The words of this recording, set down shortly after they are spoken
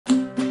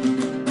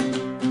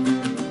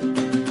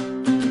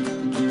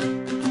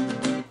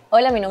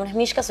Hola, mi nombre es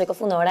Mishka, soy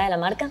cofundadora de la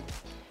marca.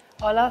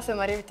 Hola, soy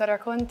Maria Vittoria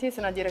Conti, soy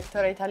una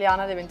directora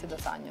italiana de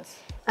 22 años.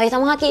 Hoy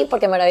estamos aquí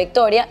porque Maria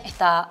Vittoria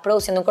está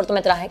produciendo un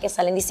cortometraje que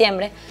sale en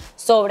diciembre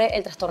sobre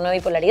el trastorno de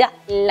bipolaridad.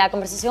 La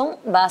conversación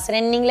va a ser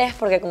en inglés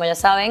porque, como ya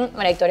saben,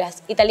 Maria Vittoria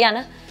es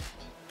italiana,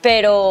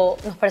 pero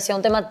nos pareció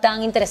un tema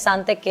tan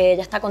interesante que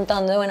ella está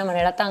contando de una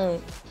manera tan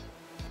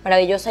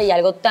maravillosa y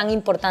algo tan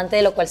importante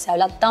de lo cual se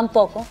habla tan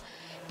poco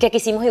que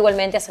quisimos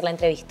igualmente hacer la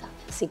entrevista.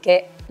 Así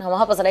que nos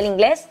vamos a pasar al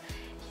inglés.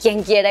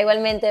 Quien quiera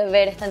igualmente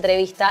ver esta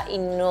entrevista y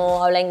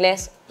no habla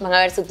inglés, van a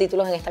ver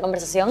subtítulos en esta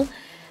conversación,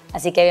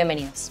 así que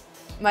bienvenidos.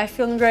 My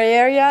film Gray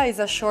Area is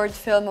a short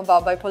film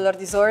about bipolar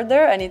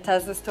disorder, and it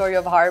tells the story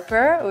of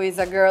Harper, who is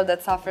a girl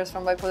that suffers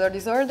from bipolar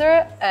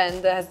disorder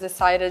and has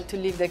decided to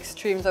live the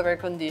extremes of her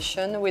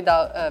condition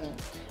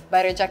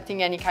by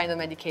rejecting any kind of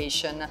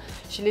medication.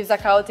 She lives a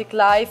chaotic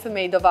life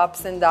made of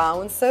ups and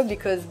downs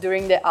because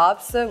during the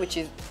ups, which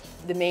is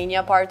the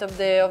mania part of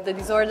the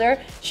disorder,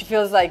 she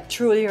feels like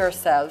truly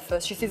herself.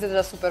 She sees it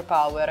as a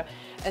superpower.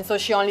 And so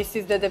she only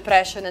sees the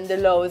depression and the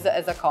lows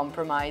as a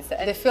compromise.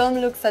 And the film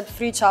looks at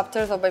 3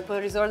 chapters of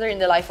bipolar disorder in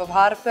the life of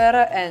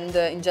Harper and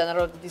in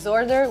general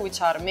disorder, which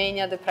are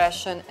mania,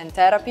 depression, and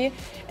therapy.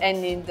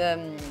 And in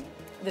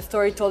the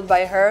story told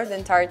by her the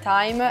entire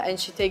time, and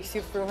she takes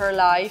you through her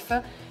life,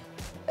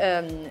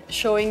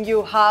 showing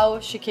you how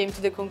she came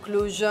to the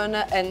conclusion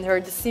and her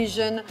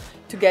decision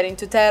to get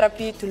into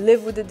therapy, to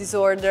live with the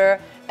disorder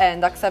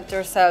and accept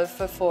herself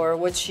for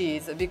what she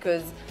is.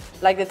 Because,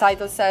 like the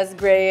title says,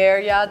 gray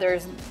area,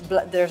 there's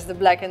the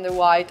black and the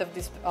white of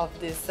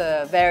this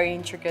very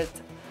intricate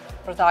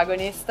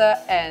protagonist,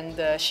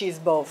 and she's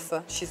both.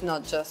 She's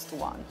not just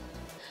one.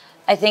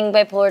 I think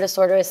bipolar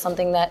disorder is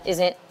something that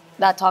isn't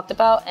that talked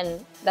about,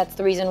 and that's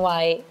the reason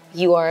why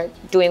you are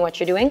doing what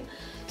you're doing.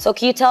 So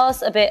can you tell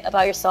us a bit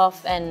about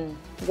yourself and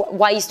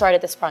why you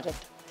started this project?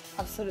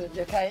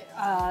 Absolutely, okay.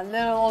 A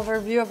little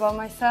overview about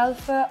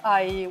myself.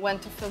 I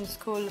went to film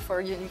school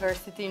for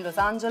university in Los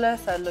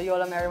Angeles at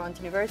Loyola Marymount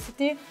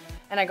University,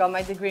 and I got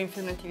my degree in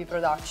film and TV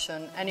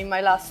production. And in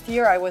my last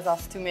year, I was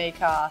asked to make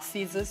a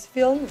thesis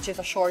film, which is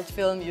a short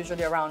film,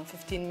 usually around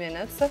 15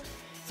 minutes.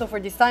 So for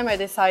this time, I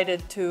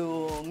decided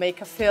to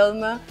make a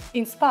film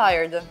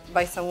inspired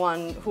by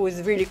someone who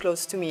is really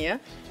close to me,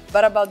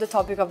 but about the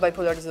topic of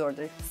bipolar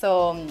disorder.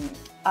 So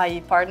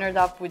I partnered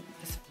up with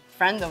this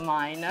friend of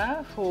mine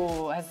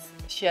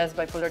she has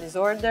bipolar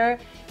disorder.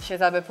 She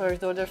has had bipolar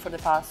disorder for the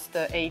past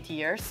 8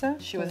 years.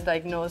 She was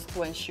diagnosed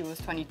when she was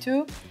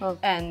 22,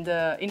 and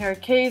in her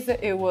case,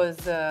 it was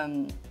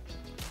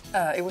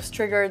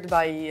triggered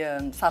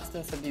by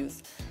substance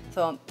abuse.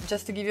 So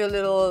just to give you a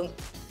little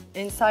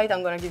insight,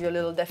 I'm going to give you a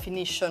little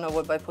definition of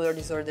what bipolar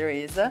disorder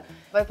is.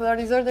 Bipolar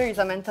disorder is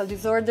a mental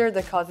disorder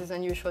that causes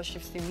unusual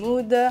shifts in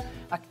mood,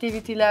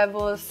 activity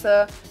levels,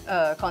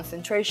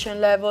 concentration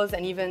levels,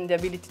 and even the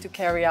ability to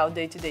carry out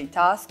day-to-day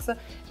tasks.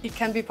 It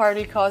can be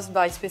partly caused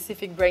by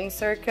specific brain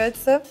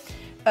circuits,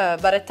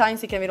 but at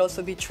times it can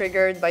also be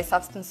triggered by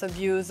substance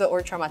abuse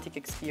or traumatic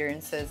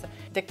experiences.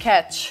 The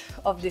catch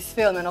of this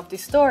film and of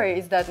this story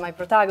is that my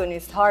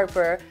protagonist,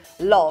 Harper,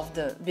 loved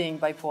being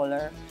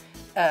bipolar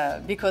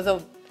because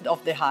of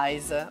the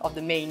highs, of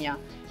the mania,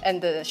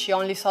 and she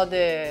only saw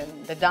the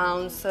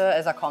downs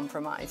as a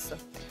compromise.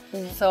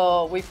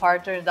 So we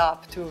partnered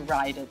up to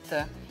write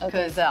it,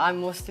 because I'm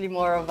mostly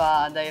more of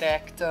a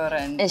director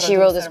and she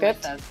wrote the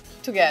script?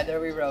 Myself. Together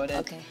we wrote it.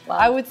 Okay, wow.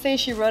 I would say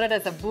she wrote it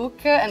as a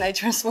book and I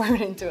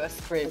transformed it into a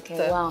script.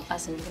 Okay, wow,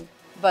 fascinating.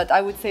 But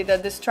I would say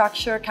that the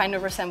structure kind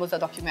of resembles a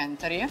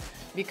documentary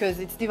because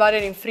it's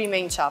divided in 3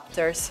 main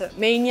chapters: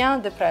 mania,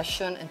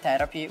 depression, and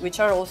therapy, which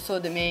are also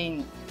the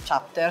main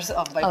chapters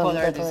of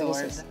bipolar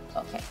disorder.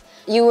 Okay.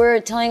 You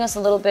were telling us a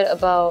little bit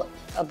about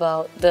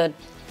the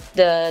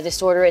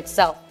disorder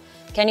itself.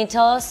 Can you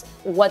tell us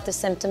what the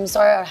symptoms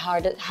are, or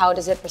how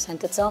does it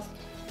present itself?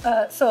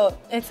 So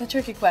it's a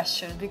tricky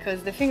question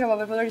because the thing about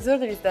bipolar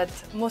disorder is that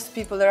most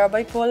people that are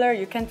bipolar,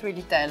 you can't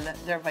really tell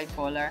they're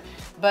bipolar.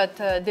 But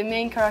the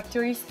main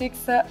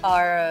characteristics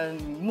are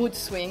mood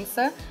swings,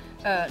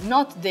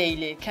 not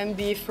daily, can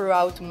be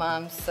throughout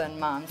months and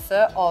months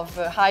of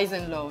highs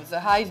and lows.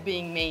 Highs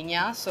being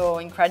mania, so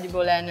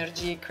incredible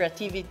energy,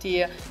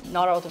 creativity,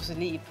 not out of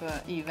sleep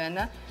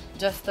even.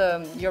 Just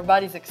your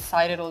body's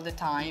excited all the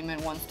time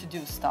and wants to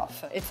do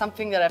stuff. It's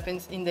something that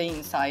happens in the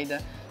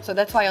inside. So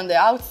that's why on the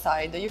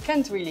outside you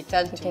can't really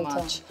tell too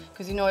much.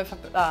 Because you know, if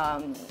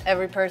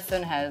every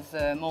person has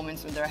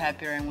moments when they're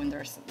happier and when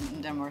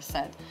they're more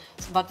sad.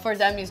 But for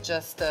them it's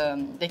just,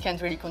 they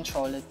can't really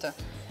control it.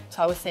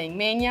 So I was saying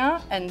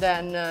mania, and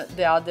then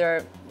the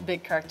other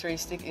big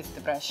characteristic is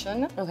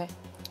depression. Okay.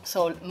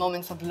 So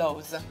moments of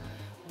lows,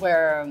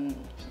 where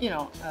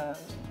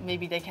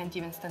maybe they can't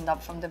even stand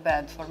up from the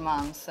bed for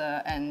months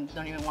and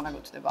don't even want to go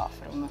to the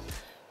bathroom.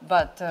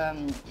 But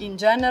in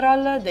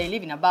general, they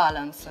live in a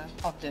balance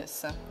of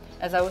this.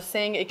 As I was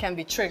saying, it can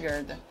be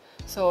triggered.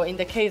 So in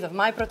the case of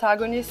my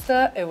protagonist,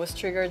 it was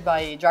triggered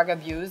by drug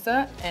abuse,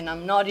 and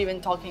I'm not even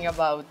talking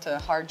about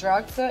hard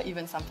drugs,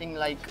 even something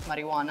like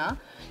marijuana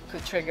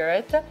could trigger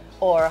it,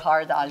 or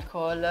hard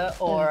alcohol,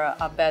 or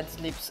a bad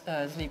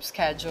sleep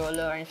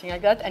schedule, or anything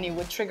like that, and it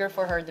would trigger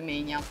for her the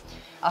mania.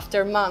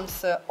 After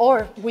months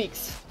or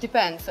weeks,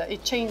 depends,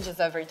 it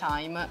changes every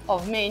time,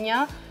 of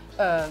mania,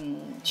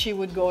 she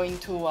would go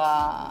into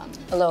a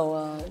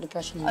low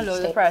depression. A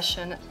low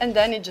depression, and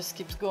then it just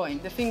keeps going.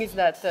 The thing is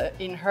that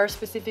in her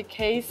specific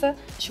case,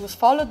 she was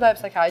followed by a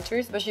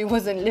psychiatrist, but she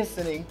wasn't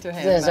listening to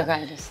him. The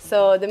psychiatrist.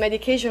 So the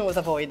medication was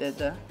avoided.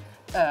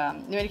 The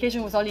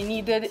medication was only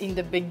needed in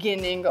the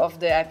beginning of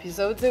the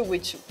episode,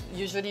 which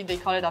usually they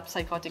call it a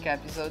psychotic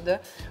episode,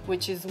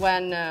 which is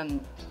when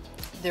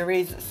there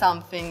is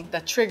something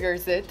that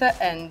triggers it,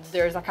 and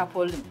there's a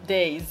couple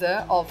days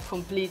of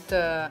complete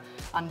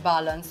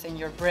unbalance in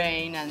your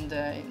brain, and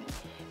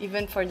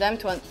even for them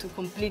to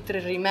completely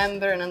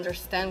remember and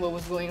understand what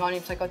was going on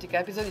in psychotic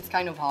episode, it's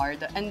kind of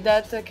hard, and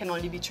that can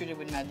only be treated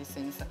with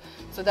medicines.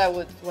 So that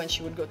would, when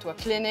she would go to a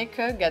clinic,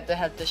 get the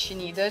help that she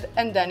needed,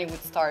 and then it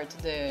would start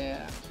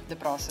the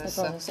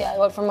process. Yeah,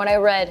 well, from what I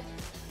read,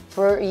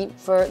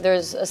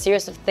 there's a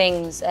series of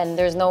things, and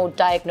there's no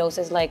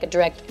diagnosis like a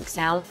direct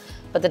exam,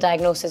 but the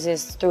diagnosis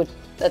is through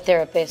a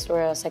therapist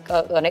or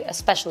a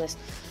specialist.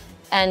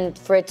 And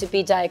for it to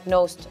be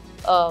diagnosed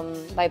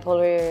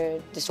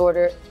bipolar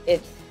disorder,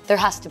 there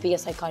has to be a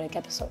psychotic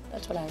episode.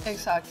 That's what I was.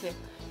 Exactly.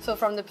 So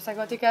from the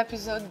psychotic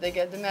episode, they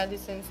get the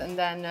medicines, and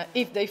then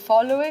if they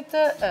follow it,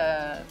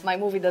 my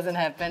movie doesn't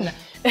happen.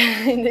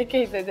 In the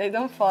case that they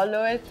don't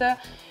follow it,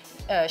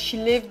 she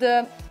lived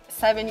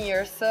 7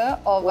 years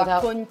of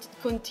a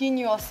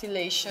continued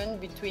oscillation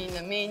between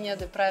mania,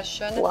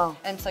 depression,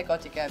 and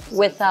psychotic episodes.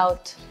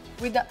 Without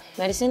Without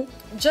medicine?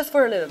 Just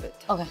for a little bit.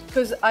 Okay.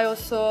 Because I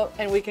also,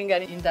 and we can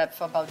get in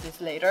depth about this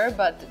later,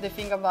 but the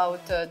thing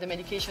about the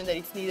medication that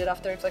is needed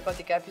after a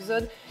psychotic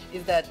episode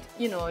is that,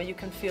 you know, you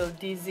can feel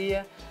dizzy,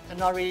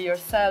 not really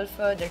yourself,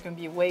 there can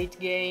be weight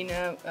gain,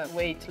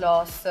 weight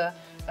loss,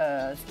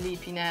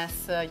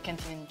 sleepiness, you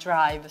can't even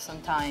drive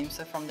sometimes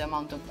from the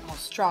amount of how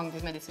strong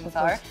these medicines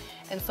are.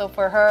 And so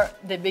for her,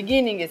 the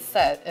beginning is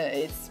set,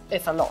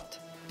 it's a lot.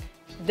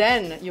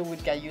 Then you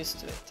would get used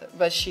to it,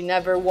 but she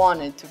never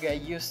wanted to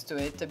get used to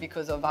it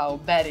because of how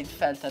bad it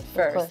felt at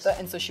first,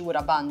 and so she would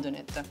abandon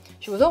it.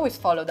 She was always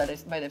followed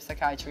by the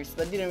psychiatrist,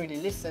 but didn't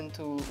really listen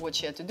to what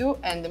she had to do,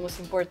 and the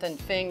most important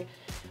thing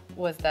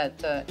was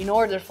that in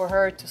order for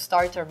her to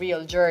start a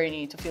real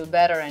journey to feel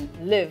better and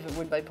live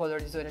with bipolar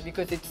disorder,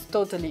 because it's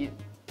totally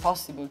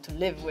possible to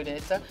live with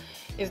it,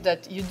 is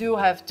that you do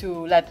have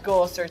to let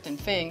go of certain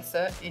things.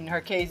 In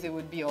her case, it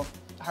would be of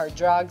hard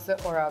drugs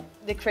or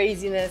the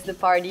craziness, the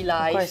party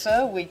life,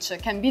 which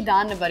can be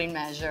done, but in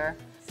measure.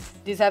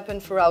 This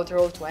happened throughout her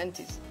whole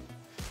 20s.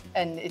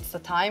 And it's the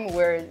time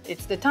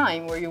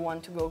where you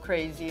want to go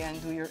crazy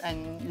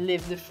and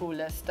live the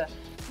fullest.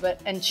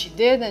 And she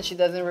did, and she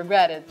doesn't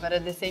regret it. But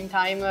at the same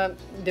time,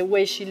 the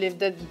way she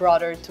lived it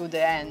brought her to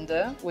the end,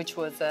 which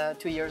was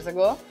 2 years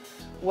ago,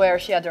 where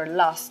she had her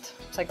last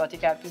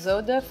psychotic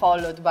episode,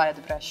 followed by a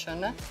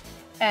depression.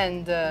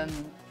 And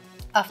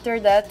after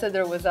that,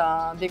 there was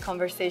a big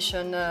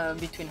conversation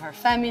between her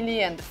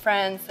family and the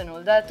friends and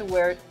all that,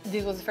 where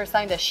this was the first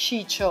time that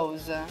she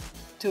chose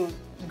to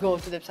go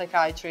to the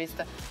psychiatrist.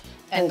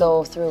 And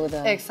go through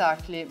the...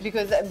 Exactly,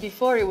 because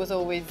before it was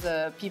always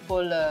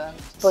people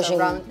pushing,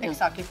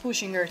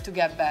 pushing her to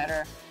get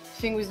better.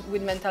 The thing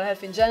with mental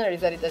health in general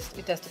is that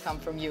it has to come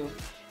from you.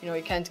 You know,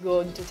 you can't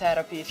go into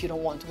therapy if you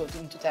don't want to go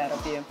into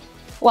therapy.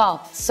 Wow,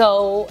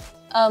 so...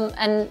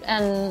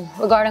 and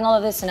regarding all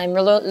of this, and I'm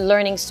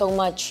learning so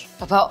much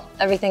about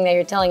everything that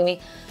you're telling me,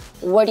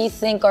 what do you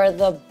think are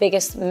the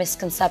biggest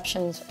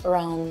misconceptions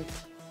around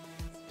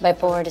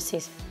bipolar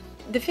disease?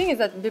 The thing is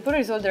that bipolar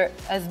disorder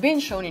has been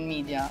shown in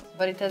media,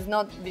 but it has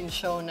not been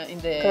shown in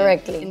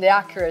the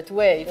accurate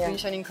way. It's been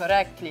shown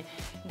incorrectly.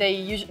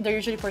 They're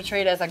usually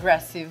portrayed as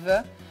aggressive,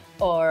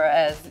 or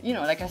as, you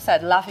know, like I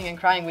said, laughing and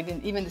crying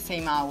within even the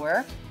same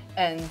hour,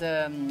 and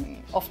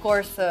of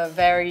course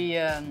very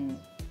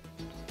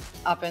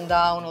up and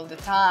down all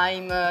the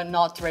time,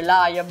 not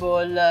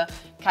reliable,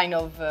 kind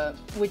of,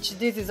 which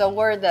this is a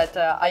word that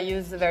I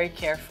use very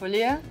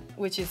carefully,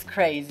 which is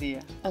crazy.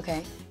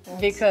 Okay.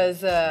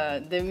 Because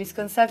the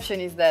misconception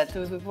is that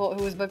who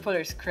is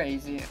bipolar is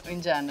crazy in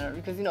general.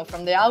 Because, you know,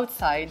 from the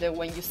outside,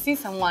 when you see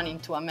someone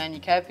into a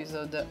manic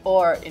episode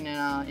or in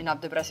a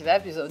depressive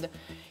episode,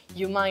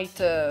 you might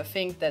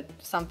think that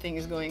something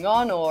is going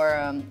on, or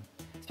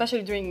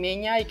especially during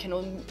mania, it can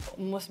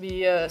almost be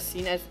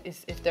seen as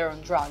if they're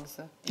on drugs,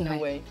 in a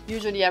way.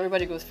 Usually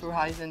everybody goes through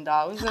highs and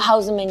lows.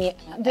 How's the mania?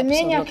 The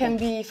mania can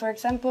be, for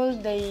example,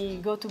 they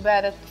go to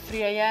bed at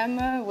 3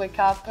 a.m., wake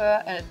up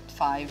at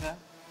 5.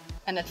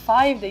 And at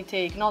 5 they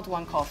take not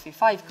 1 coffee,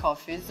 5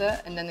 coffees,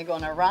 and then they go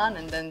on a run,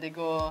 and then they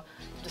go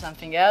do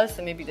something else,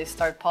 and maybe they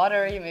start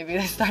pottery, maybe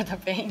they start a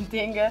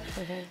painting.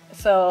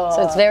 So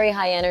it's very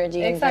high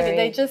energy. Exactly,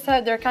 they just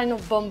they're kind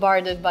of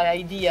bombarded by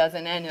ideas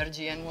and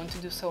energy and want to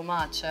do so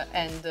much,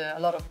 and a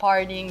lot of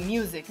partying.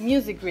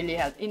 Music really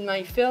helps. In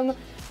my film,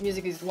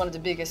 music is one of the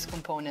biggest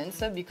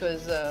components,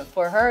 because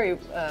for her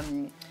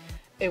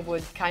it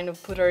would kind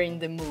of put her in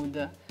the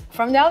mood.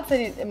 From the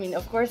outside, I mean,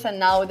 of course, and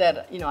now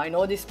that, you know, I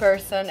know this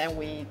person and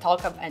we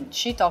talk, and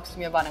she talks to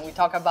me about it and we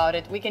talk about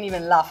it, we can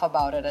even laugh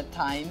about it at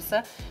times.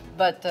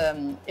 But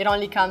it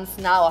only comes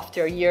now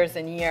after years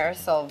and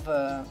years of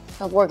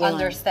working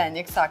understanding.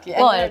 Exactly.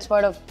 Well, and it's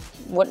part of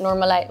what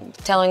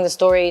telling the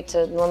story, to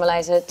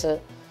normalize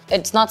it.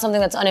 It's not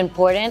something that's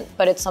unimportant,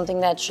 but it's something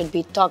that should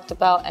be talked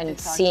about and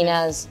seen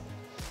as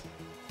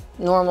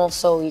normal,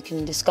 so you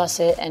can discuss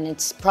it. And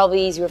it's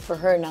probably easier for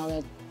her now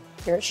that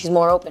she's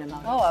more open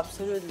about it. Oh,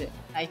 absolutely.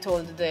 I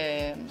told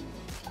the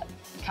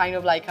kind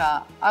of like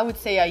I would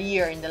say a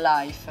year in the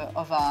life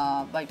of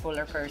a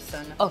bipolar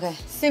person. Okay.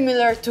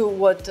 Similar to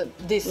what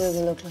this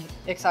really look like.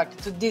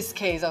 Exactly, to this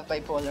case of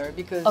bipolar,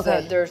 because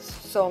there's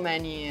so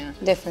many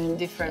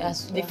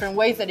different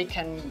ways that it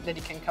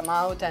can come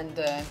out and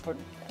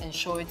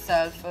show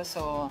itself.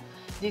 So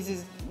this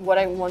is what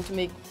I want to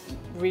make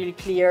really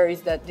clear,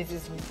 is that this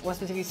is one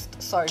specific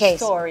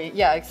story.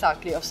 Yeah,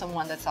 exactly, of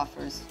someone that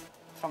suffers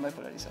from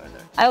bipolar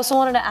disorder. I also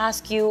wanted to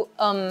ask you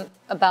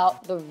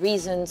about the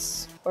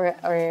reasons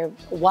or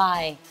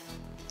why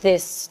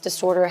this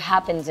disorder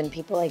happens in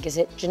people. Like, is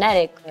it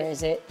genetic, or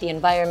is it the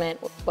environment?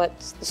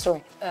 What's the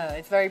story?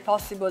 It's very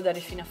possible that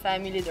if in a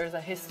family there's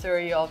a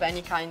history of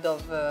any kind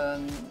of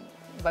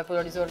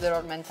bipolar disorder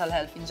or mental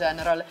health in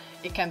general,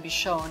 it can be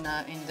shown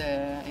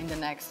in the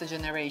next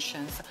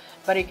generations.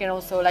 But it can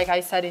also, like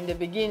I said in the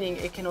beginning,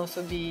 it can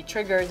also be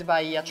triggered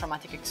by a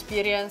traumatic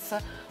experience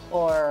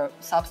or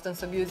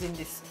substance abuse in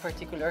this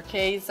particular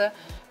case.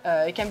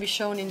 It can be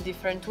shown in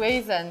different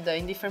ways and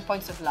in different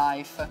points of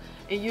life.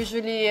 It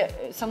usually,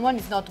 someone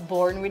is not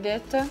born with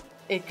it.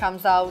 It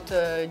comes out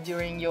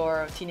during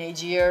your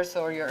teenage years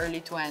or your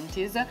early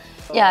 20s.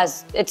 Yeah,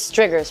 it's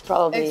triggers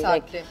probably.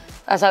 Exactly.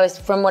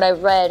 From what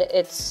I've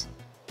read,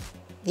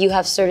 you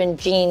have certain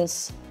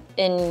genes.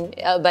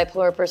 A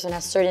bipolar person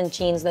has certain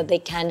genes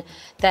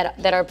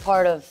that are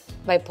part of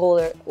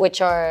bipolar,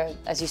 which are,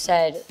 as you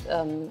said,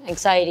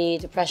 anxiety,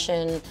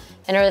 depression,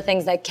 and other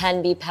things that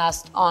can be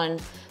passed on.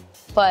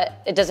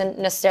 But it doesn't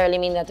necessarily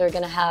mean that they're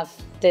going to have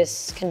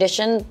this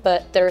condition,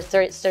 but there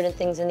are certain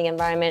things in the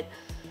environment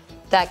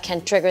that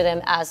can trigger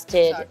them, as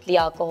did the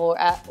alcohol,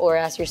 or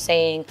as you're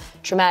saying,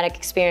 traumatic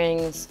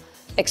experience,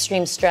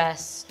 extreme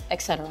stress,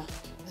 etc.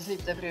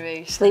 Sleep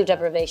deprivation. Sleep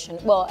deprivation.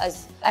 Well,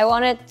 as I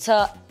wanted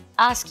to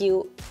ask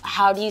you,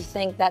 how do you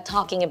think that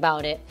talking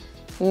about it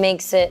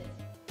makes it,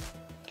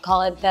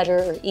 call it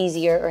better or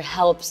easier, or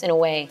helps in a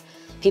way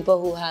people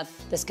who have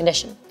this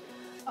condition?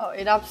 Oh,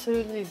 it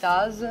absolutely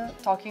does,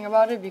 talking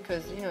about it,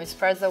 because, you know, it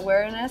spreads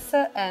awareness,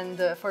 and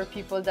for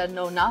people that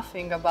know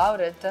nothing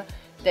about it,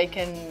 they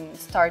can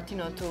start, you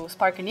know, to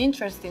spark an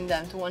interest in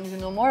them, to want to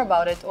know more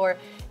about it. Or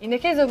in the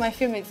case of my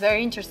film, it's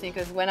very interesting,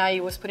 because when I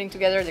was putting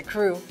together the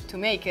crew to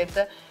make it,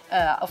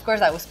 of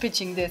course, I was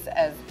pitching this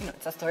as, you know,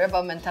 it's a story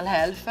about mental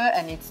health,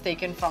 and it's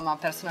taken from a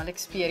personal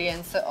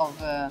experience of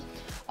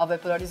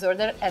bipolar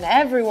disorder. And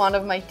every one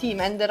of my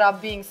team ended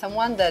up being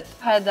someone that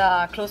had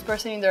a close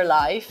person in their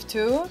life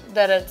too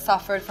that had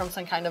suffered from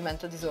some kind of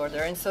mental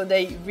disorder. And so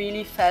they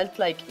really felt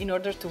like, in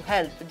order to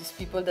help these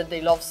people that they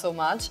love so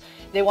much,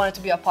 they wanted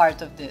to be a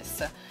part of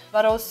this.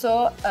 But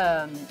also,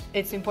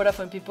 it's important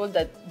for people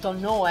that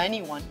don't know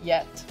anyone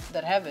yet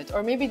that have it,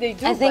 or maybe they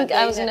do.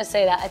 I was going to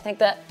say that. I think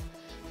that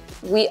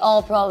we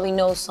all probably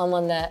know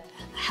someone that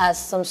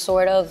has some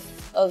sort of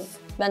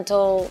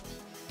mental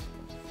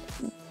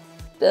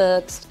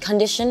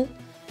condition,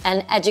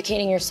 and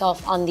educating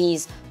yourself on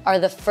these are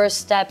the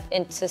first step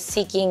into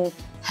seeking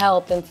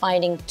help and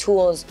finding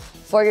tools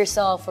for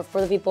yourself or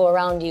for the people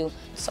around you.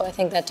 So I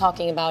think that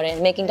talking about it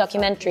and making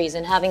documentaries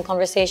and having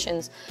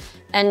conversations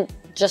and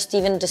just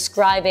even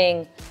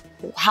describing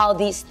how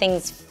these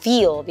things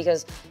feel,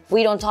 because if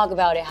we don't talk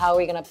about it, how are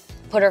we going to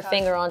put our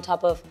finger on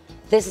top of,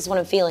 this is what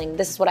I'm feeling,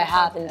 this is what I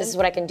have, and this is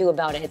what I can do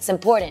about it? It's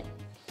important.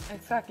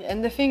 Exactly.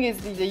 And the thing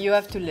is that you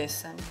have to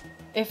listen.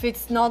 If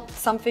it's not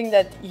something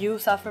that you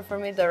suffer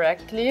from it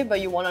directly, but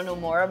you want to know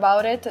more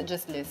about it,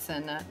 just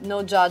listen.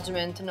 No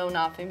judgment, no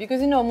nothing. Because,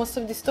 you know, most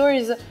of the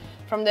stories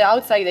from the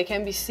outside, they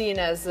can be seen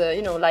as,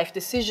 you know, life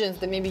decisions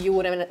that maybe you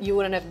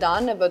wouldn't have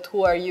done, but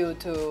who are you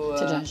to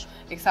judge?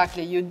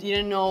 Exactly. You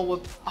didn't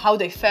know how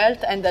they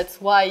felt, and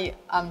that's why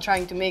I'm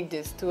trying to make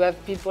this, to have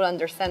people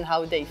understand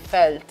how they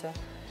felt.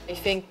 I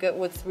think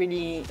what's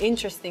really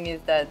interesting is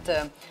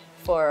that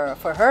for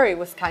her, it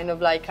was kind of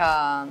like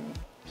a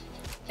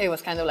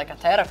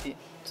therapy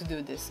to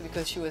do this,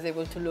 because she was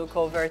able to look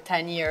over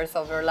 10 years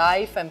of her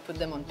life and put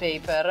them on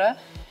paper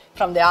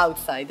from the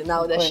outside,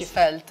 now that she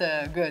felt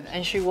good.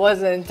 And she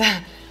wasn't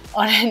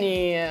on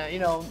any, you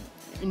know,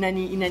 in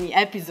any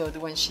episode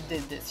when she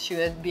did this. She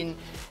had been.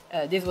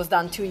 This was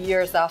done 2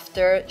 years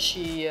after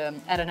she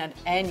hadn't had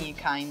any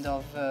kind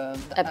of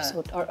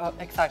episode, or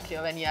exactly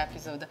of any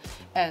episode,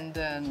 and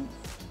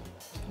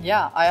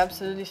yeah, I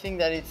absolutely think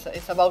that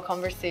it's about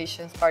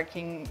conversation,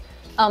 sparking.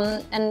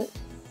 And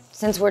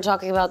since we're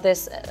talking about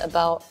this,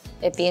 about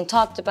it being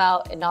talked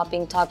about, it not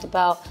being talked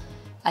about,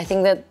 I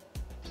think that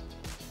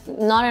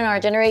not in our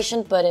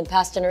generation, but in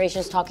past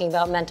generations, talking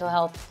about mental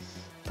health,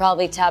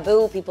 probably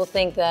taboo. People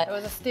think that there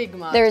was a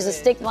stigma. There is a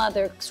stigma.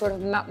 They're sort of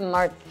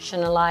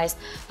marginalized.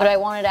 But I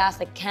wanted to ask,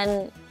 like,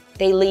 can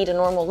they lead a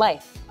normal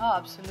life? Oh,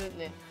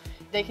 absolutely.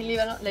 They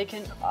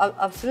can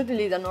absolutely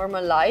lead a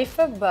normal life,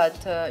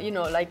 but you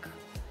know, like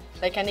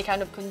any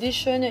kind of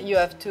condition, you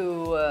have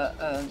to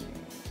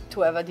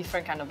have a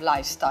different kind of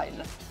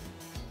lifestyle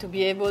to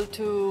be able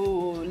to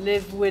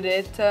live with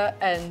it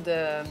and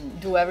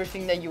do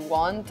everything that you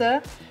want.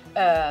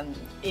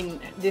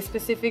 In this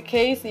specific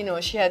case, you know,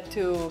 she had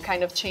to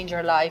kind of change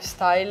her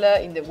lifestyle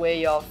in the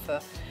way of,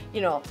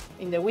 you know,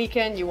 in the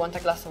weekend you want a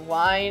glass of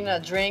wine,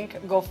 a drink,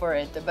 go for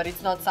it, but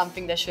it's not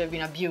something that should have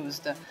been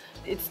abused.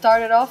 It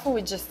started off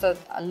with just a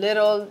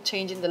little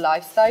change in the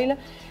lifestyle,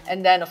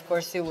 and then of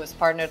course it was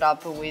partnered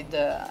up with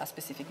a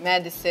specific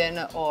medicine,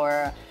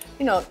 or,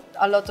 you know,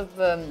 a lot of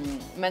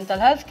mental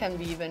health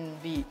can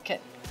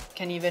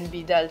even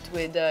be dealt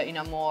with in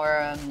a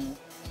more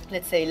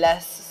let's say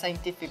less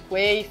scientific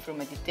way, through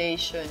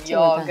meditation,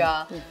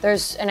 yoga.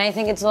 And I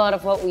think it's a lot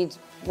of what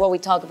we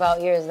talk about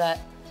here is that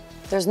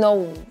there's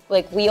no,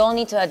 like, we all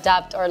need to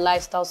adapt our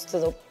lifestyles to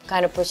the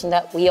kind of person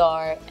that we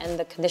are and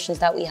the conditions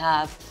that we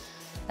have.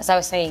 As I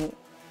was saying,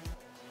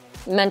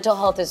 mental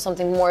health is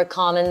something more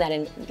common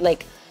than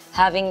like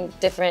having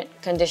different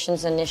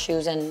conditions and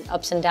issues and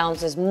ups and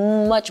downs is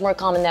much more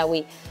common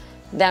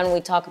than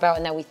we talk about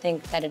and that we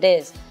think that it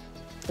is.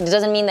 It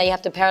doesn't mean that you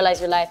have to paralyze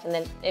your life and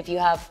then if you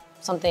have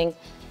something,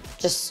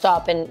 just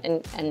stop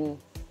and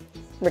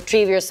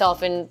retrieve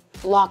yourself and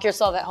lock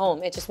yourself at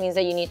home. It just means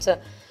that you need to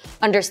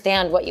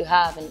understand what you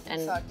have and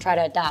exactly. Try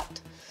to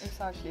adapt.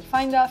 Exactly.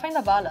 Find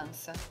a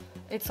balance.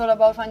 It's all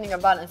about finding a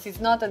balance.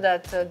 It's not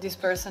that this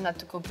person had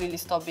to completely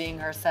stop being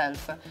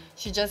herself.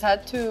 She just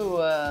had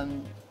to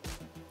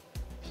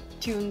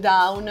tune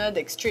down the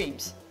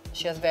extremes.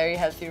 She has very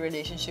healthy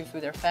relationships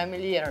with her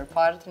family and her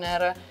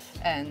partner,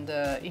 and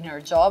in her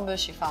job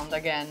she found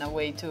again a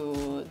way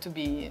to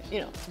be,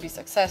 you know, to be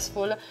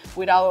successful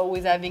without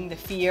always having the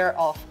fear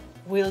of,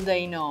 will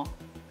they know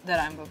that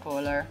I'm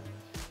bipolar?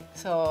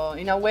 So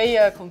in a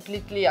way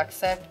completely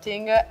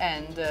accepting,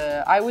 and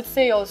I would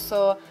say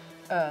also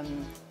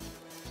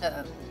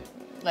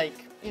like,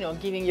 you know,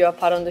 giving you a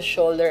pat on the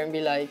shoulder and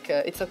be like,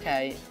 it's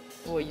okay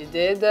what you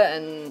did,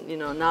 and you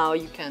know, now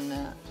you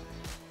can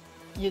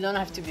you don't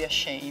have to be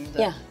ashamed.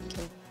 Yeah,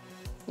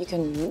 you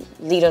can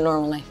lead a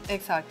normal life.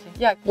 Exactly.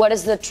 Yeah. What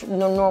is the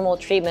normal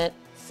treatment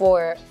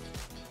for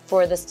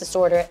this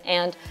disorder?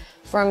 And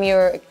from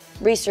your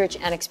research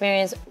and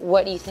experience,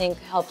 what do you think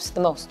helps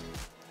the most?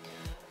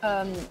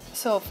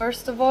 So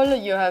first of all,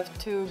 you have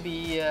to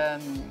be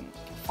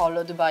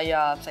followed by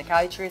a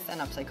psychiatrist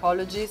and a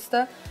psychologist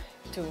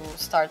to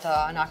start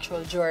an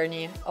actual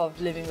journey of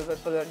living with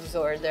bipolar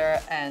disorder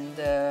and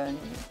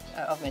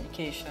of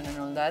medication and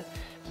all that.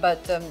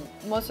 But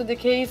most of the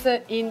case,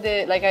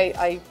 like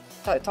I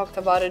talked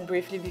about it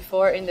briefly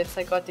before, in the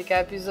psychotic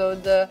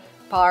episode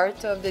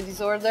part of the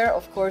disorder,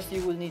 of course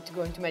you will need to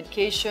go into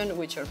medication,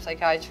 which your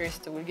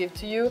psychiatrist will give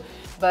to you.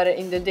 But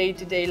in the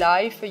day-to-day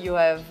life, you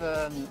have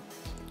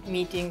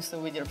meetings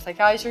with your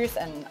psychiatrist,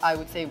 and I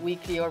would say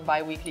weekly or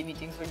bi-weekly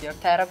meetings with your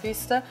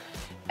therapist.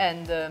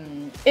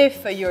 And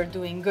if you're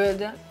doing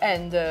good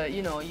and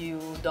you know,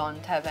 you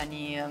don't have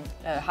any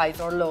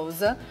highs or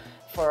lows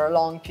for a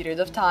long period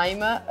of time,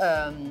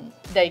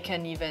 they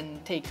can even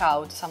take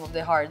out some of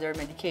the harder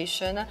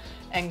medication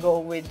and go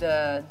with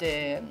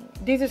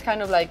this is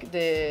kind of like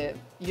the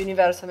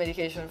universal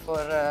medication for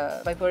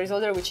bipolar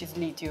disorder, which is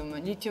lithium.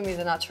 Lithium is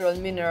a natural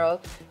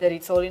mineral that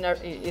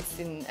it's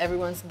in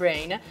everyone's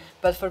brain,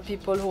 but for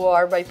people who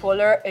are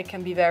bipolar, it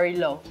can be very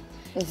low.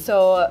 Mm-hmm.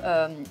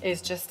 So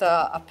it's just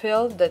a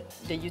pill that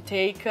you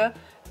take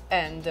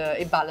and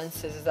it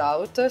balances it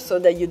out so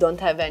that you don't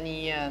have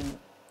any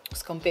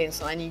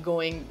scompenso, any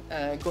going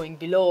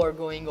below or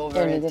going over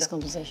any it.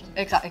 Discompensation.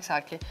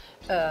 Exactly.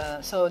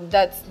 So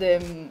that's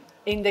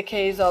in the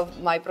case of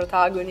my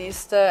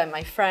protagonist and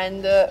my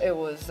friend, it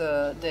was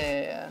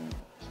the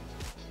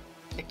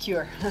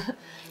cure.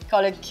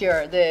 Call it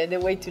cure, the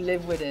way to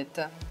live with it.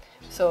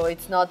 So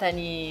it's not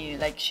any,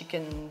 like, she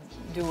can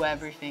do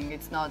everything.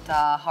 It's not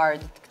a hard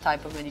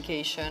type of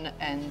medication,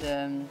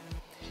 and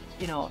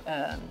you know,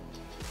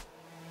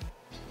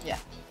 yeah.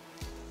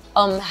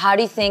 How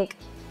do you think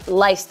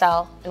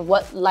lifestyle and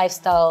what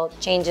lifestyle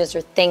changes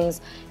or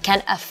things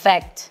can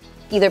affect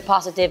either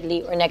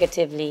positively or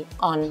negatively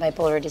on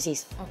bipolar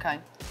disease? Okay.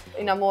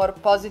 In a more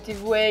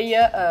positive way,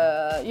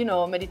 you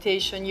know,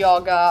 meditation,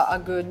 yoga, a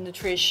good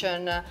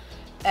nutrition,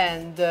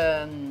 and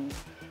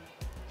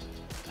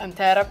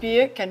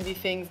therapy can be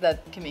things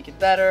that can make it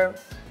better.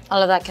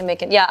 All of that can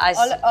make it, yeah.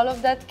 All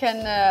of that can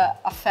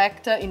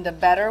affect in the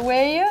better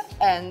way,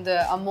 and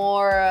a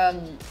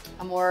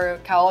more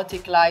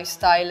chaotic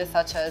lifestyle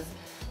such as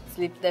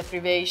sleep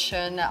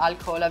deprivation,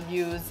 alcohol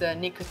abuse,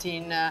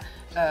 nicotine,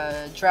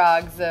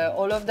 drugs,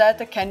 all of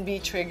that can be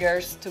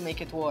triggers to make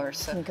it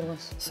worse.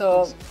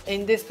 So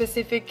in this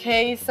specific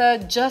case,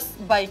 just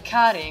by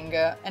cutting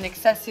an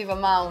excessive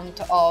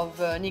amount of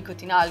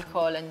nicotine,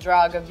 alcohol and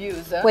drug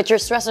abuse, which are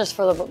stressors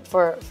for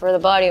the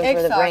body and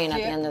for the brain at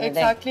the end of the day.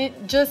 Exactly,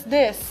 just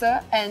this.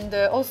 And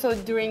also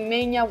during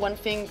mania, one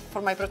thing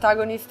for my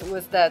protagonist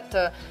was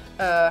that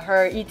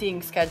her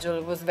eating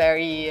schedule was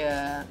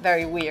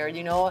very weird,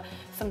 you know.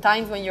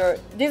 Sometimes when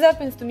this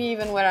happens to me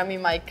even when I'm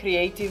in my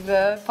creative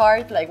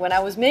part, like when I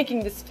was making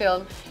this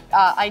film,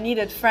 I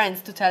needed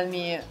friends to tell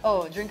me,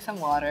 oh, drink some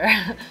water,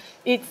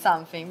 eat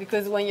something,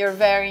 because when you're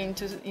very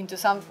into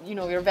some, you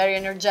know, you're very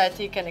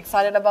energetic and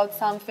excited about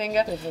something,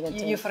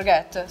 you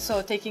forget.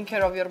 So taking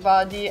care of your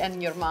body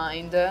and your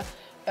mind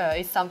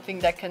is something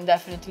that can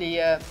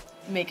definitely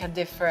make a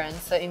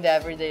difference in the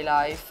everyday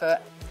life.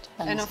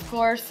 And of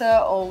course,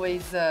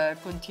 always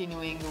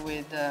continuing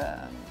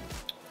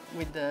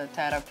with the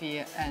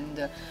therapy,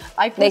 and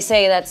they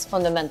say that's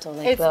fundamental,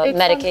 like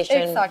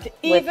medication. Exactly,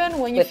 even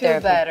when you feel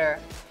better.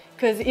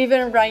 Because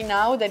even right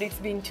now that it's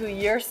been 2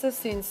 years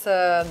since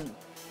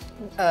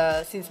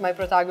my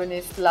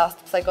protagonist's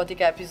last psychotic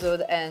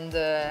episode and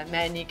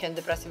manic and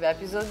depressive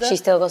episode. She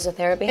still goes to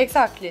therapy?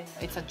 Exactly.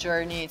 It's a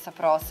journey, it's a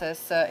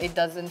process. It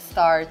doesn't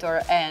start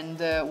or end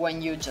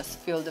when you just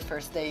feel the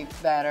first day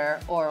better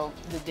or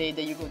the day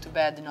that you go to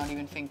bed not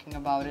even thinking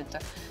about it.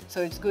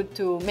 So it's good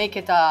to make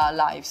it a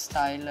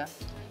lifestyle.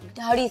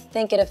 How do you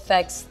think it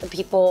affects the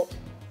people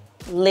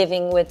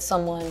living with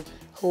someone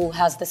who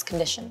has this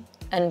condition?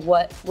 And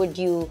what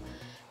do you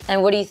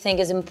think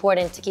is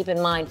important to keep in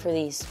mind for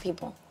these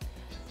people?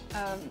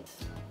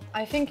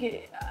 I think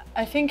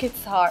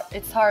it's hard.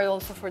 It's hard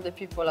also for the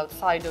people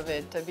outside of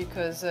it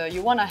because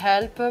you want to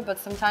help, but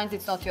sometimes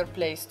it's not your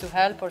place to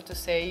help or to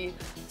say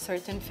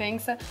certain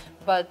things.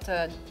 But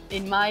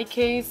in my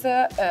case,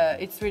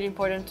 it's really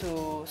important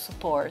to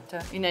support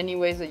in any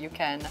ways that you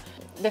can.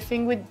 The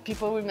thing with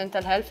people with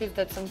mental health is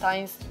that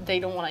sometimes they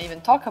don't want to even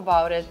talk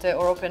about it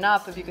or open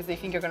up because they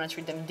think you're going to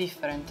treat them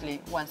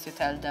differently once you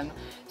tell them.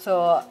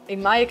 So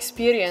in my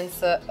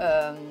experience,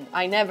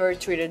 I never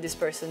treated this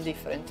person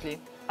differently.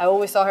 I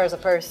always saw her as a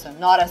person,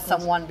 not as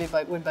someone with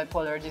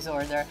bipolar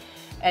disorder.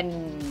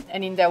 And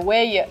in that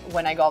way,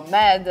 when I got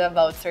mad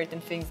about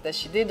certain things that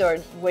she did or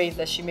ways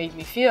that she made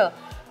me feel,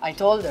 I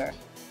told her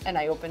and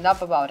I opened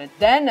up about it.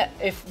 Then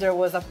if there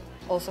was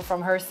also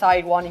from her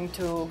side wanting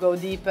to go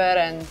deeper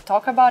and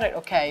talk about it,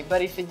 okay.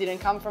 But if it didn't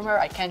come from her,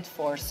 I can't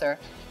force her.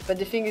 But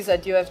the thing is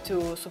that you have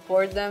to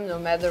support them no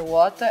matter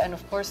what, and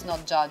of course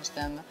not judge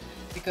them.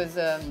 Because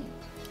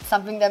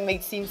something that may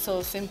seem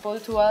so simple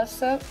to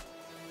us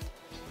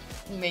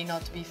may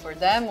not be for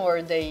them,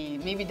 or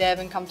maybe they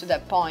haven't come to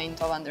that point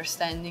of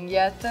understanding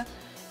yet.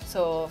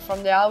 So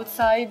from the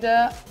outside,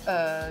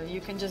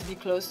 you can just be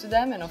close to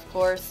them and of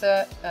course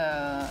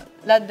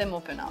let them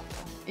open up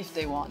if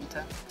they want.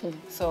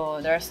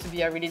 So there has to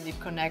be a really deep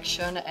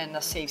connection and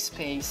a safe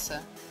space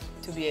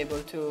to be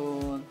able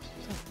to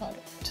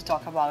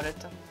talk about it.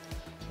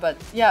 But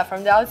yeah,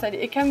 from the outside,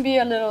 it can be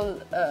a little.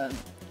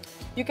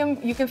 You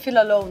can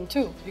feel alone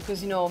too,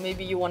 because you know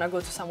maybe you want to go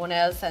to someone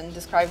else and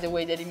describe the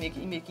way that it's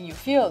making you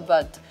feel,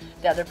 but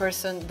the other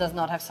person does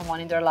not have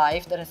someone in their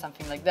life that has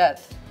something like that.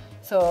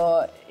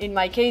 So in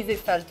my case, it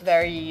felt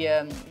very.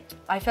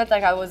 I felt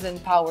like I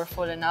wasn't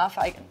powerful enough.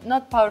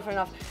 Not powerful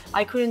enough.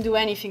 I couldn't do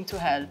anything to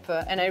help,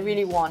 and I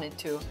really wanted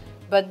to.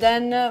 But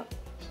then,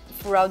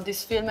 throughout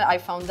this film, I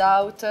found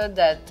out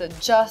that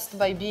just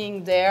by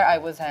being there, I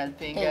was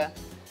helping.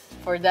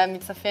 For them,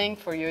 it's a thing.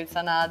 For you, it's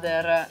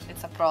another.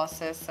 It's a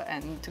process,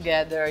 and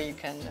together you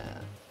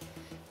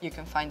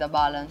can find a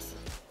balance.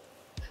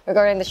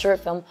 Regarding the short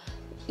film,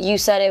 you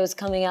said it was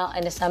coming out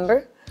in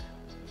December,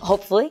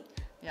 hopefully.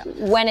 Yeah.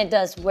 When it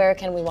does, where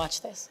can we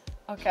watch this?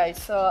 Okay,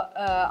 so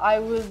I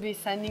will be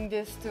sending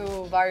this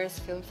to various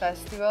film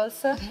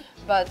festivals,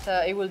 but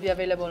it will be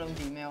available on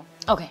Vimeo.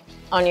 Okay,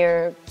 on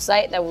your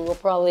site that we will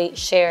probably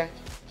share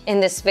in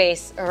this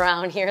space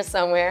around here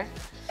somewhere.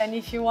 And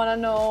if you want to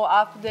know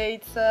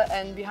updates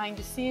and behind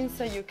the scenes,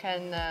 you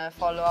can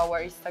follow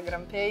our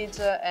Instagram page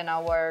and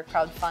our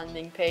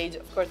crowdfunding page.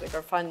 Of course, the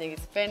crowdfunding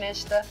is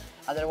finished,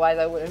 otherwise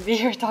I wouldn't be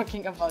here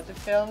talking about the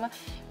film.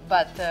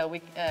 But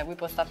we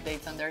post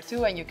updates on there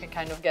too, and you can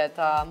kind of get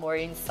more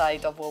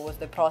insight of what was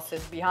the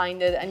process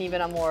behind it, and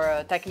even a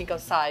more technical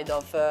side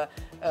of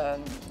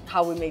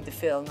how we made the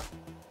film.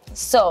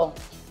 So,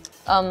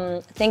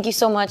 thank you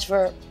so much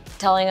for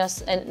telling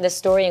us this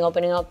story and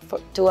opening up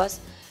to us,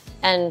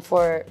 and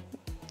for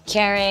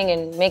caring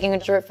and making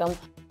a short film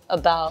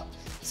about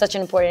such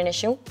an important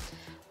issue.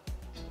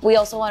 We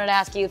also wanted to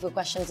ask you a few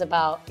questions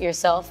about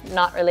yourself,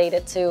 not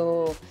related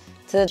to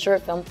the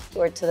short film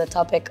or to the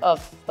topic of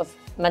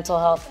mental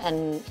health.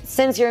 And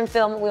since you're in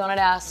film, we wanted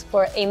to ask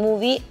for a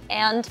movie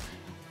and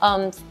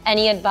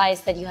any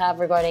advice that you have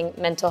regarding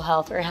mental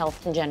health or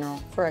health in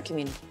general for our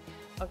community.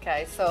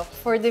 Okay, so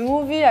for the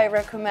movie, I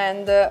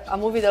recommend a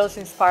movie that also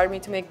inspired me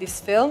to make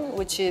this film,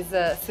 which is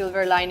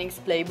Silver Linings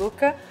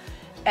Playbook,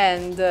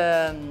 and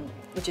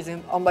which is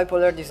on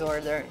bipolar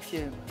disorder, if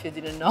you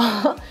didn't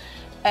know.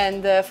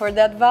 And for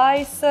the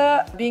advice,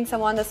 being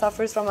someone that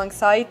suffers from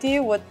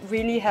anxiety, what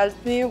really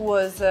helped me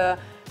was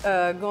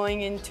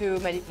going into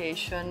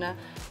meditation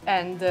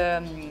and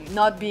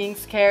not being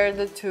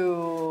scared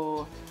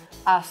to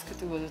ask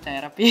to go to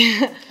therapy.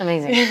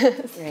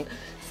 Amazing. Great.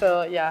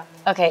 So, yeah.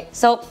 Okay,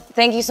 so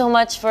thank you so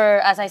much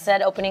for, as I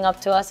said, opening up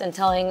to us and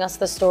telling us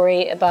the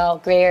story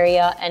about Gray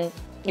Area and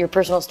your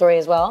personal story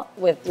as well,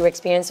 with your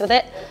experience with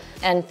it.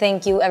 And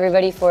thank you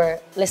everybody for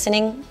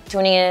listening,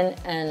 tuning in,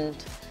 and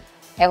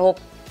I hope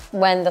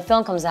when the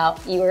film comes out,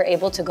 you are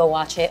able to go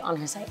watch it on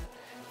her site.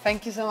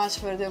 Thank you so much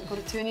for the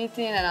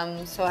opportunity, and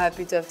I'm so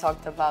happy to have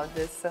talked about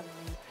this.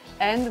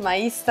 And my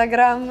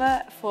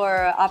Instagram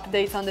for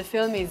updates on the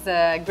film is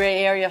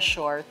Gray Area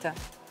Short,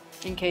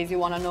 in case you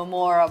want to know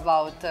more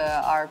about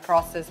our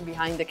process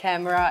behind the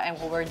camera and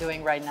what we're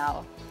doing right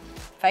now.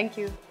 Thank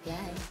you. Yeah.